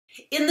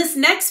In this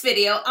next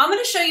video, I'm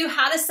going to show you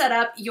how to set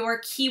up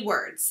your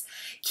keywords.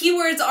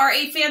 Keywords are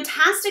a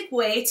fantastic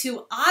way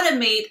to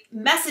automate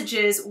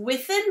messages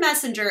within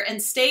Messenger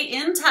and stay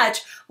in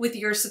touch with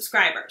your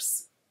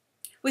subscribers.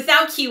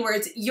 Without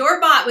keywords, your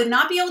bot would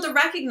not be able to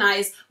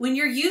recognize when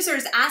your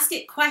users ask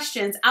it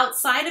questions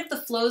outside of the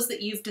flows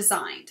that you've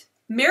designed.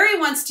 Mary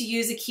wants to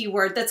use a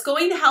keyword that's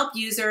going to help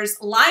users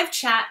live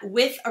chat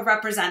with a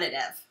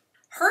representative.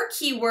 Her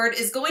keyword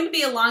is going to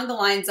be along the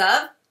lines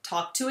of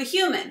talk to a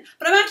human,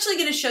 but I'm actually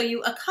going to show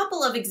you a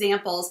couple of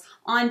examples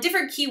on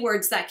different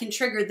keywords that can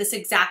trigger this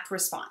exact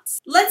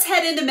response. Let's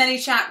head into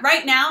Manychat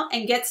right now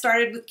and get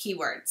started with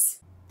keywords.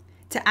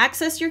 To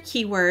access your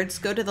keywords,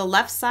 go to the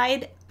left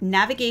side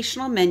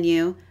navigational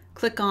menu,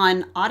 click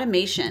on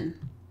Automation.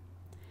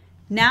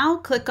 Now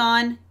click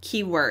on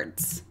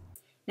Keywords.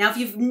 Now, if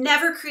you've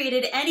never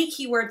created any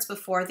keywords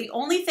before, the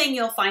only thing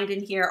you'll find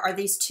in here are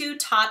these two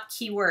top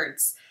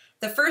keywords.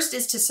 The first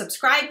is to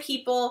subscribe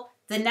people.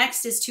 The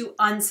next is to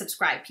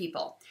unsubscribe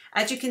people.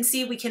 As you can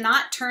see, we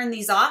cannot turn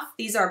these off.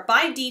 These are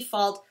by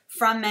default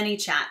from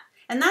Manychat,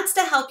 and that's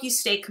to help you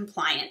stay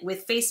compliant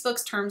with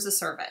Facebook's terms of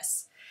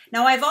service.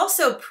 Now, I've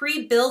also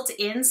pre-built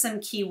in some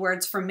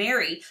keywords for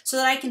Mary so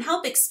that I can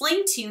help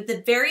explain to you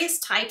the various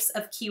types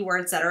of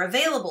keywords that are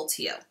available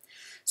to you.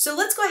 So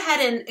let's go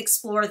ahead and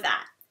explore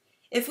that.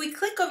 If we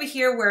click over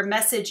here where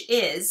message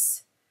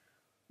is,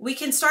 we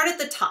can start at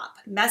the top.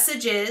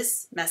 Message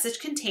is, message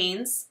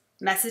contains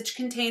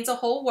a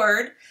whole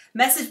word,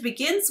 message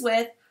begins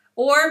with,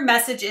 or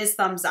message is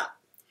thumbs up.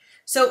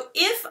 So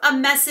if a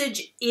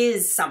message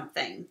is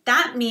something,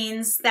 that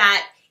means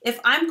that if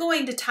I'm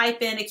going to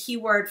type in a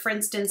keyword, for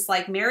instance,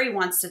 like Mary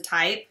wants to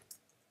type,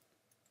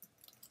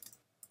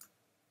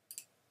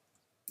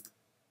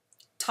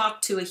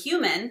 talk to a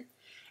human,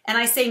 and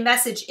I say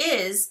message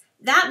is,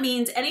 that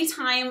means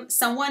anytime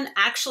someone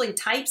actually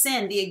types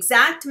in the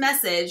exact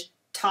message,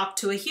 talk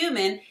to a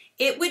human,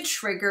 it would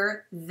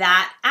trigger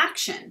that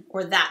action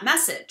or that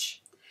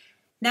message.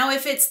 Now,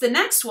 if it's the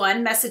next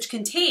one, message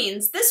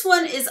contains, this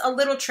one is a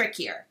little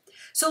trickier.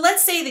 So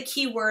let's say the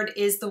keyword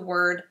is the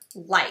word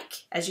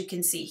like, as you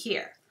can see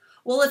here.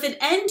 Well, if an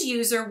end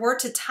user were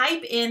to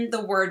type in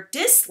the word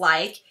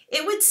dislike,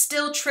 it would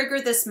still trigger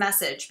this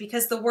message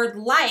because the word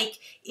like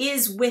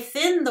is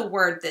within the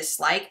word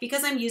dislike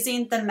because I'm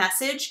using the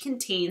message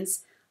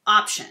contains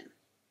option.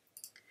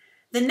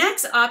 The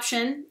next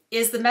option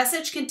is the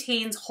message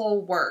contains whole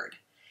word.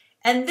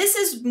 And this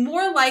is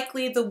more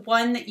likely the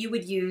one that you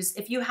would use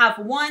if you have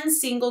one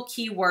single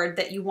keyword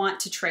that you want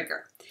to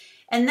trigger.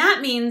 And that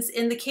means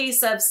in the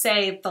case of,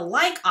 say, the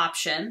like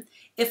option,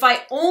 if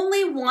I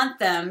only want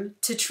them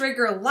to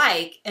trigger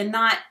like and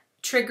not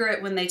trigger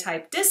it when they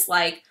type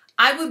dislike,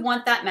 I would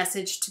want that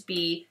message to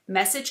be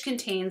message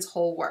contains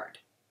whole word.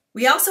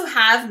 We also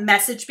have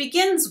message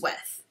begins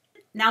with.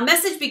 Now,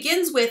 message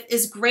begins with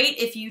is great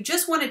if you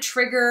just want to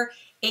trigger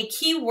a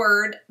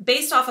keyword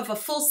based off of a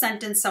full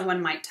sentence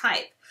someone might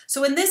type.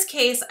 So in this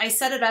case, I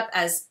set it up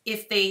as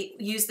if they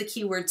use the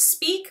keyword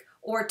speak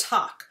or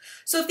talk.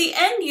 So if the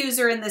end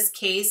user in this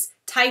case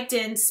typed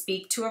in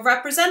speak to a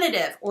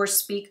representative or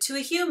speak to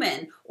a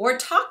human or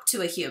talk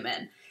to a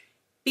human,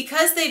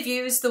 because they've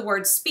used the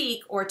word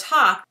speak or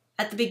talk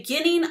at the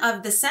beginning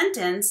of the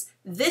sentence,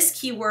 this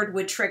keyword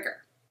would trigger.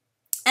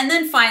 And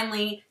then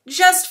finally,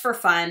 just for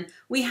fun,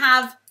 we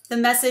have the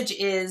message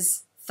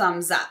is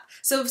thumbs up.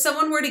 So if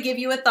someone were to give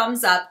you a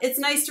thumbs up, it's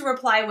nice to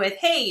reply with,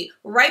 hey,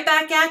 right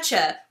back at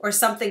ya, or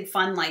something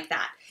fun like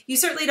that. You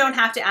certainly don't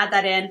have to add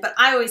that in, but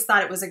I always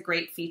thought it was a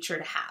great feature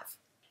to have.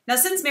 Now,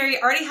 since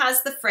Mary already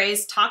has the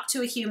phrase talk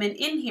to a human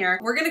in here,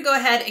 we're going to go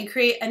ahead and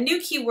create a new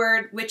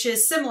keyword which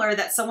is similar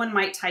that someone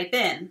might type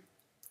in.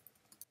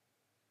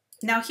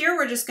 Now here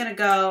we're just going to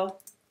go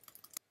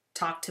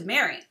talk to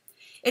Mary.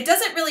 It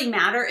doesn't really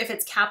matter if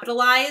it's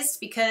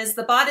capitalized because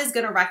the bot is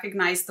going to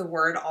recognize the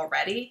word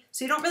already.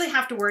 So you don't really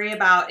have to worry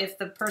about if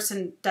the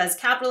person does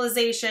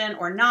capitalization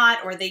or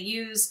not, or they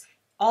use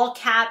all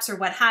caps or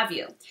what have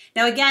you.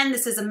 Now again,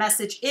 this is a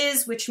message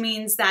is, which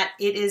means that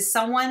it is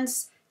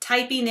someone's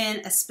typing in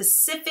a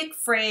specific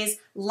phrase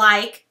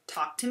like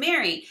talk to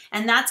Mary,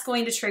 and that's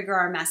going to trigger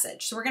our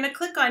message. So we're going to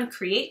click on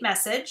create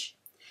message,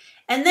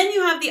 and then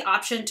you have the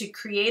option to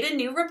create a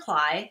new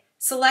reply,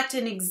 select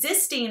an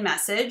existing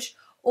message,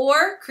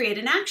 or create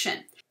an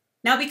action.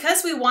 Now,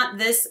 because we want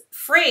this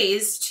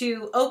phrase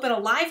to open a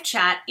live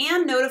chat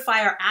and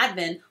notify our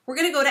admin, we're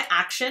going to go to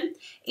action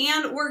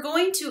and we're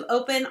going to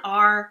open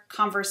our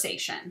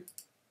conversation.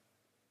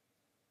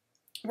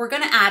 We're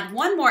going to add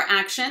one more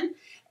action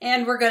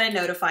and we're going to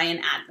notify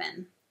an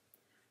admin.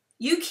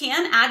 You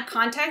can add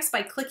context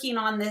by clicking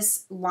on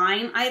this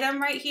line item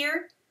right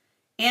here.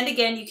 And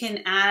again, you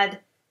can add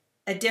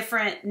a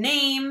different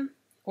name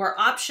or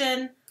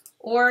option,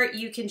 or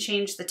you can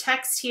change the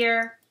text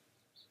here.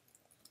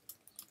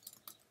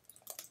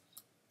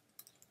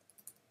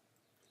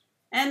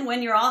 And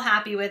when you're all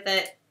happy with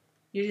it,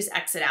 you just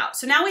exit out.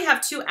 So now we have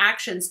two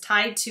actions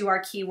tied to our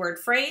keyword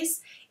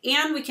phrase,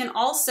 and we can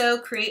also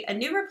create a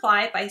new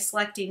reply by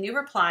selecting new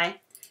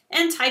reply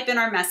and type in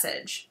our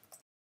message.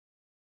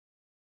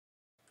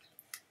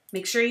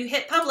 Make sure you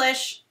hit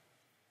publish.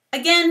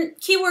 Again,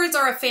 keywords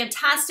are a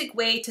fantastic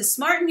way to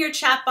smarten your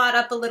chatbot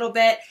up a little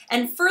bit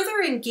and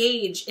further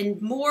engage in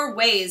more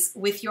ways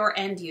with your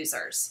end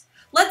users.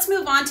 Let's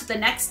move on to the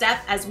next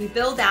step as we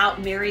build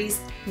out Mary's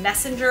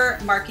messenger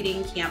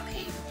marketing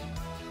campaign.